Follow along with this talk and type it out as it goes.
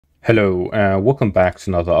Hello, welcome back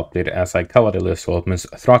to another update as I cover the latest developments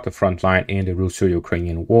throughout the front line in the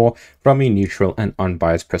Russo-Ukrainian war from a neutral and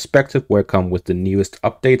unbiased perspective. Welcome with the newest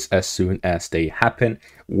updates as soon as they happen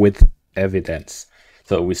with evidence.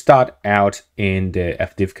 So we start out in the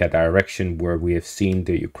Avdiivka direction where we have seen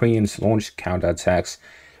the Ukrainians launch counterattacks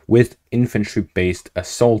with infantry-based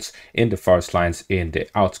assaults in the forest lines in the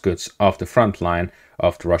outskirts of the front line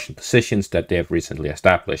of the Russian positions that they have recently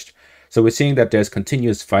established. So we're seeing that there's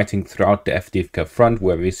continuous fighting throughout the Avdiivka front,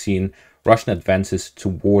 where we've seen Russian advances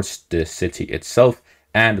towards the city itself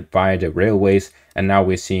and by the railways. And now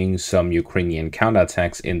we're seeing some Ukrainian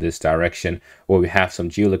counterattacks in this direction, where we have some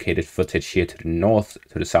geolocated footage here to the north,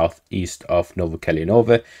 to the southeast of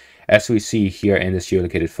Novokalinove. As we see here in this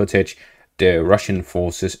geolocated footage, the Russian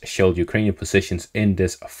forces shelled Ukrainian positions in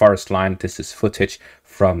this forest line. This is footage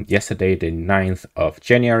from yesterday, the 9th of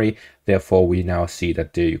January. Therefore, we now see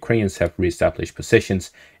that the Ukrainians have reestablished positions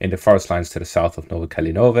in the forest lines to the south of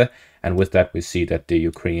Novokalinove. And with that, we see that the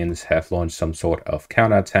Ukrainians have launched some sort of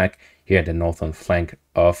counterattack here in the northern flank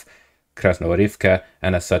of Krasnoarivka.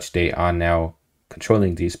 And as such, they are now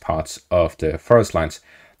controlling these parts of the forest lines.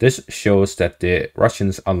 This shows that the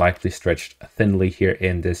Russians are likely stretched thinly here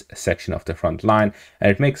in this section of the front line, and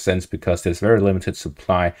it makes sense because there's very limited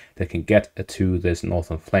supply that can get to this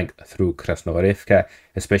northern flank through Krasnoarivka,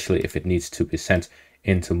 especially if it needs to be sent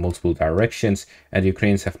into multiple directions, and the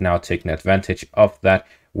Ukrainians have now taken advantage of that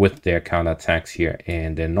with their counterattacks here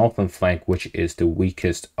in the northern flank, which is the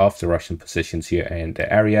weakest of the Russian positions here in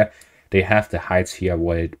the area. They have the heights here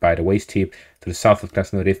by the waist heap to the south of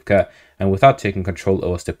Krasnoarivka, and without taking control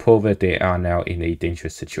over Stepove, they are now in a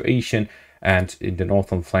dangerous situation. And in the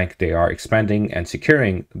northern flank, they are expanding and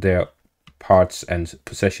securing their parts and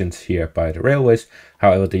possessions here by the railways.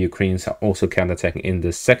 However, the Ukrainians are also counterattacking in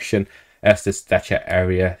this section, as this dacha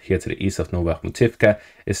area here to the east of Novokalinove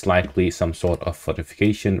is likely some sort of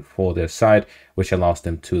fortification for their side, which allows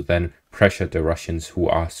them to then pressure the Russians who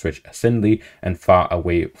are stretched thinly and far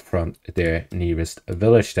away from their nearest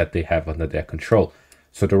village that they have under their control.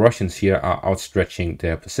 So the Russians here are outstretching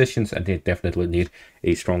their positions, and they definitely need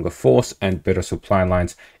a stronger force and better supply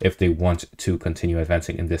lines if they want to continue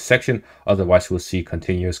advancing in this section. Otherwise, we'll see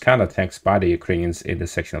continuous counterattacks by the Ukrainians in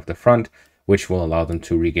this section of the front, which will allow them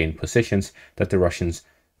to regain positions that the Russians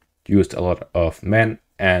used a lot of men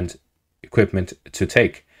and equipment to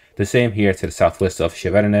take. The same here to the southwest of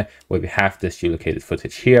Sheverne, where we have this geolocated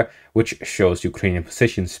footage here, which shows Ukrainian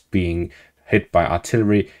positions being hit by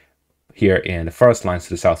artillery here in the forest lines to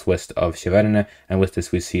the southwest of Sheverne. And with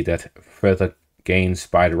this, we see that further gains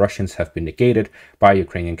by the Russians have been negated by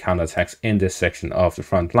Ukrainian counterattacks in this section of the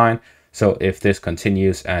front line. So if this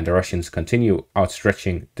continues and the Russians continue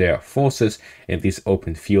outstretching their forces in these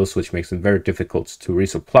open fields, which makes them very difficult to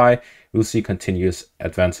resupply, we'll see continuous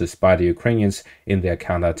advances by the Ukrainians in their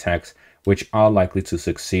counterattacks, which are likely to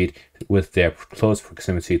succeed with their close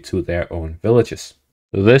proximity to their own villages.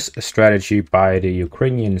 This strategy by the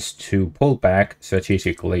Ukrainians to pull back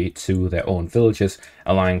strategically to their own villages,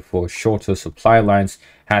 allowing for shorter supply lines,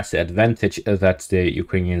 has the advantage that the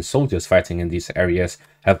Ukrainian soldiers fighting in these areas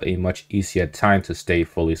have a much easier time to stay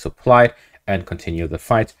fully supplied and continue the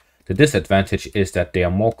fight. The disadvantage is that they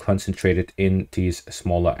are more concentrated in these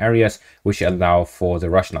smaller areas, which allow for the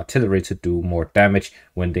Russian artillery to do more damage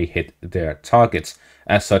when they hit their targets.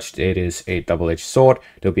 As such, it is a double-edged sword.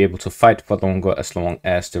 They'll be able to fight for longer as long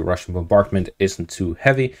as the Russian bombardment isn't too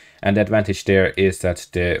heavy. And the advantage there is that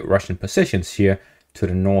the Russian positions here to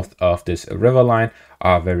the north of this river line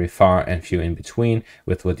are very far and few in between,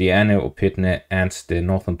 with Vodiane, Opitne, and the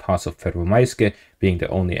northern parts of Pervomaiske being the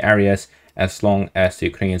only areas. As long as the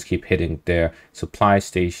Ukrainians keep hitting their supply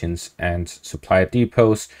stations and supply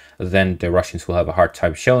depots, then the Russians will have a hard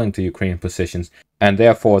time shelling the Ukrainian positions, and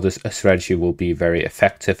therefore this strategy will be very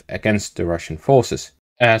effective against the Russian forces.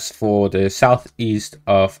 As for the southeast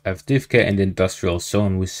of Avdiivka in the industrial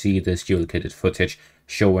zone, we see this geolocated footage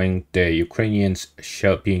showing the Ukrainians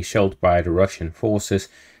being shelled by the Russian forces.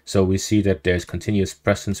 So we see that there's continuous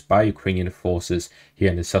presence by Ukrainian forces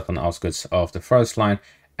here in the southern outskirts of the forest line,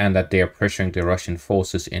 and that they are pressuring the Russian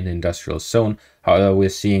forces in the industrial zone. However, we're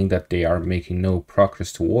seeing that they are making no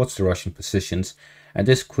progress towards the Russian positions, and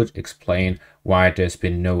this could explain why there's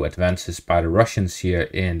been no advances by the Russians here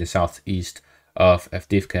in the southeast of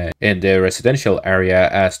Avdiivka in the residential area,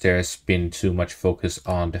 as there's been too much focus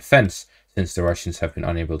on defense. Since the Russians have been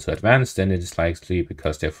unable to advance, then it is likely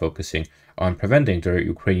because they're focusing on preventing the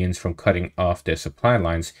Ukrainians from cutting off their supply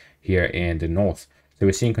lines here in the north. So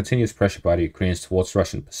we're seeing continuous pressure by the Ukrainians towards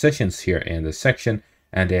Russian positions here in this section,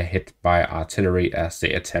 and they're hit by artillery as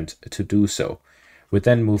they attempt to do so. We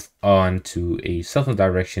then move on to a southern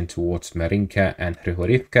direction towards Marinka and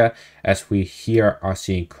Hrihorivka, as we here are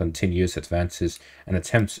seeing continuous advances and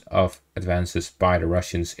attempts of advances by the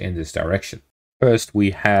Russians in this direction. First,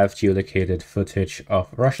 we have geolocated footage of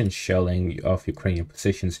Russian shelling of Ukrainian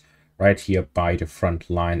positions right here by the front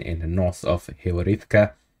line in the north of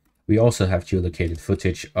Hrihorivka. We also have geolocated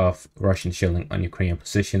footage of Russian shelling on Ukrainian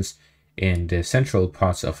positions in the central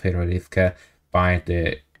parts of Hrihorivka by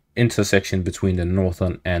the intersection between the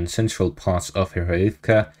northern and central parts of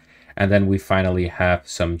Hrihorivka. And then we finally have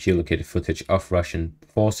some geolocated footage of Russian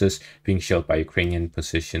forces being shelled by Ukrainian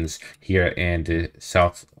positions here in the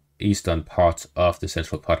southeastern part of the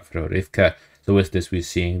central part of Hrihorivka. So with this, we're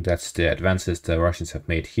seeing that the advances the Russians have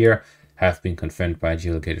made here have been confirmed by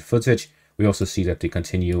geolocated footage. We also see that they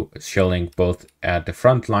continue shelling both at the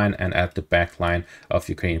front line and at the back line of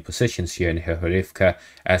Ukrainian positions here in Hrihorivka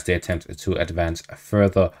as they attempt to advance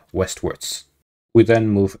further westwards. We then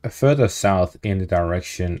move further south in the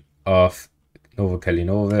direction of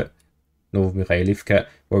Novomikhailivka,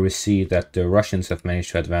 where we see that the Russians have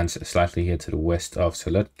managed to advance slightly here to the west of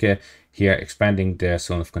Solotke, here expanding their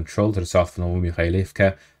zone of control to the south of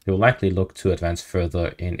Novomikhailivka. They will likely look to advance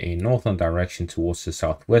further in a northern direction towards the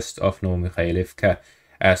southwest of Novomikhailivka,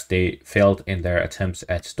 as they failed in their attempts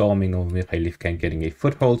at storming Novomikhailivka and getting a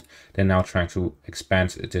foothold. They're now trying to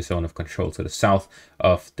expand their zone of control to the south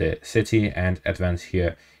of the city and advance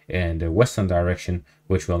here in the western direction,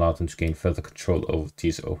 which will allow them to gain further control over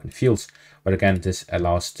these open fields. But again, this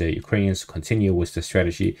allows the Ukrainians to continue with the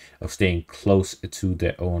strategy of staying close to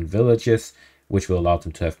their own villages, which will allow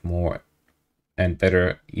them to have more and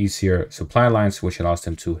better, easier supply lines, which allows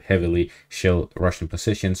them to heavily shell Russian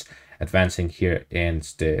positions, advancing here in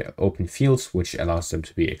the open fields, which allows them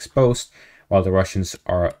to be exposed, while the Russians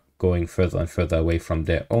are going further and further away from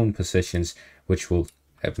their own positions, which will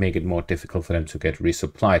make it more difficult for them to get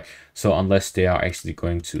resupplied. So unless they are actually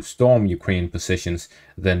going to storm Ukrainian positions,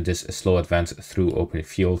 then this slow advance through open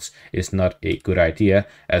fields is not a good idea,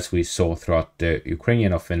 as we saw throughout the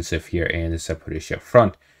Ukrainian offensive here in the Zaporizhia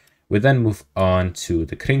front. We then move on to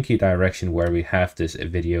the Krinky direction, where we have this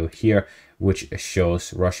video here, which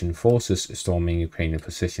shows Russian forces storming Ukrainian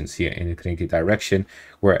positions here in the Krinky direction,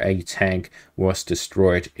 where a tank was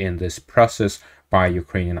destroyed in this process by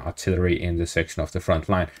Ukrainian artillery in this section of the front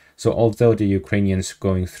line. So although the Ukrainians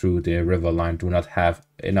going through the river line do not have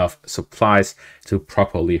enough supplies to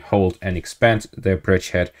properly hold and expand their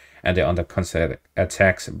bridgehead, and they're under constant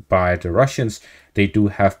attacks by the Russians, they do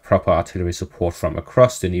have proper artillery support from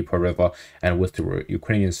across the Dnieper River, and with the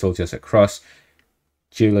Ukrainian soldiers across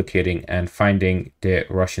geolocating and finding the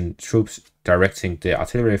Russian troops directing the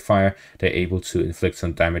artillery fire, they're able to inflict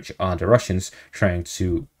some damage on the Russians trying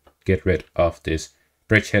to get rid of this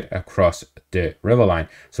bridgehead across the river line.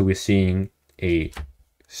 So we're seeing a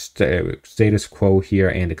status quo here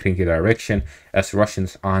in the Krinky direction, as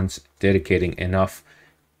Russians aren't dedicating enough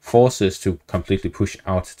forces to completely push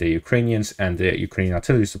out the Ukrainians, and the Ukrainian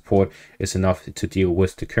artillery support is enough to deal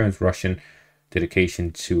with the current Russian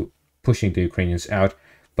dedication to pushing the Ukrainians out.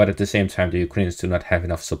 But at the same time, the Ukrainians do not have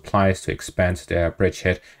enough supplies to expand their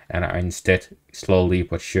bridgehead and are instead slowly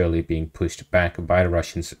but surely being pushed back by the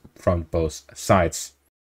Russians from both sides.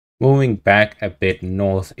 Moving back a bit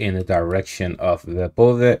north in the direction of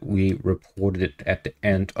Verbove, we reported at the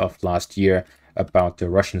end of last year about the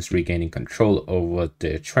Russians regaining control over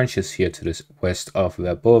the trenches here to the west of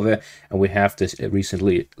Verbove, and we have this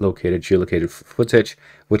recently geolocated footage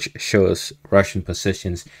which shows Russian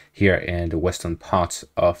positions here in the western parts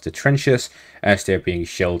of the trenches as they're being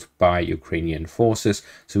shelled by Ukrainian forces.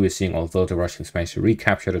 So we're seeing, although the Russians managed to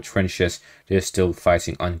recapture the trenches, there's still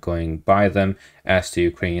fighting ongoing by them as the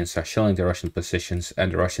Ukrainians are shelling the Russian positions,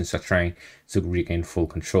 and the Russians are trying to regain full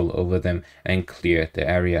control over them and clear the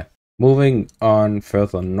area. Moving on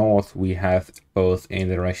further north, we have both in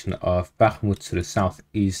the direction of Bakhmut to the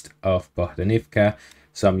southeast of Bohdyanivka,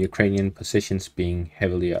 some Ukrainian positions being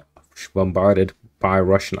heavily bombarded by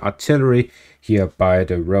Russian artillery here by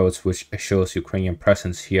the roads, which shows Ukrainian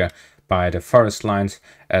presence here by the forest lines,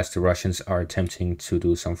 as the Russians are attempting to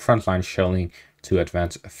do some frontline shelling to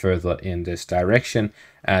advance further in this direction.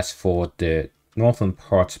 As for the northern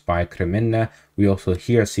parts by Kreminna, we also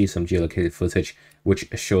here see some geolocated footage which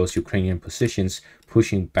shows Ukrainian positions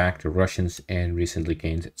pushing back the Russians in recently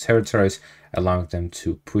gained territories, allowing them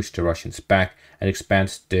to push the Russians back and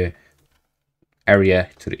expand the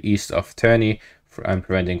area to the east of Terny and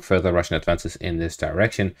preventing further Russian advances in this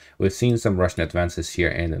direction. We've seen some Russian advances here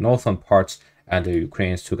in the northern parts and the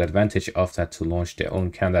Ukrainians took advantage of that to launch their own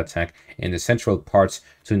counterattack in the central parts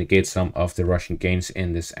to negate some of the Russian gains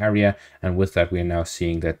in this area. And with that, we are now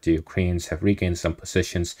seeing that the Ukrainians have regained some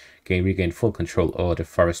positions, regained full control over the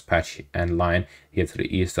forest patch and line here to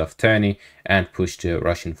the east of Terny, and pushed the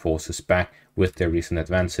Russian forces back with their recent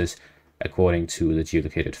advances, according to the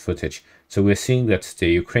geolocated footage. So we're seeing that the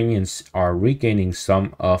Ukrainians are regaining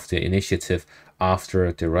some of the initiative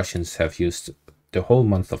after the Russians have used the whole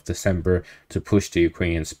month of December to push the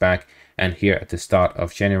Ukrainians back. And here at the start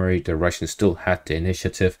of January, the Russians still had the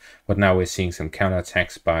initiative, but now we're seeing some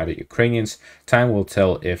counterattacks by the Ukrainians. Time will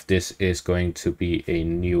tell if this is going to be a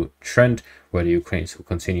new trend where the Ukrainians will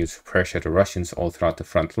continue to pressure the Russians all throughout the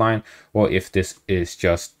front line, or if this is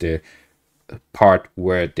just the part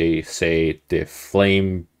where they say the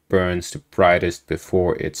flame burns the brightest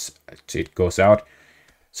before it goes out.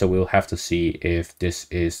 So we'll have to see if this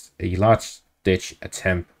is a large-ditch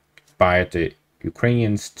attempt by the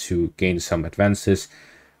Ukrainians to gain some advances,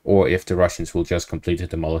 or if the Russians will just completely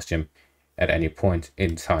demolish them at any point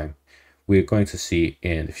in time. We're going to see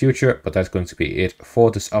in the future, but that's going to be it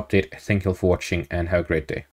for this update. Thank you all for watching and have a great day.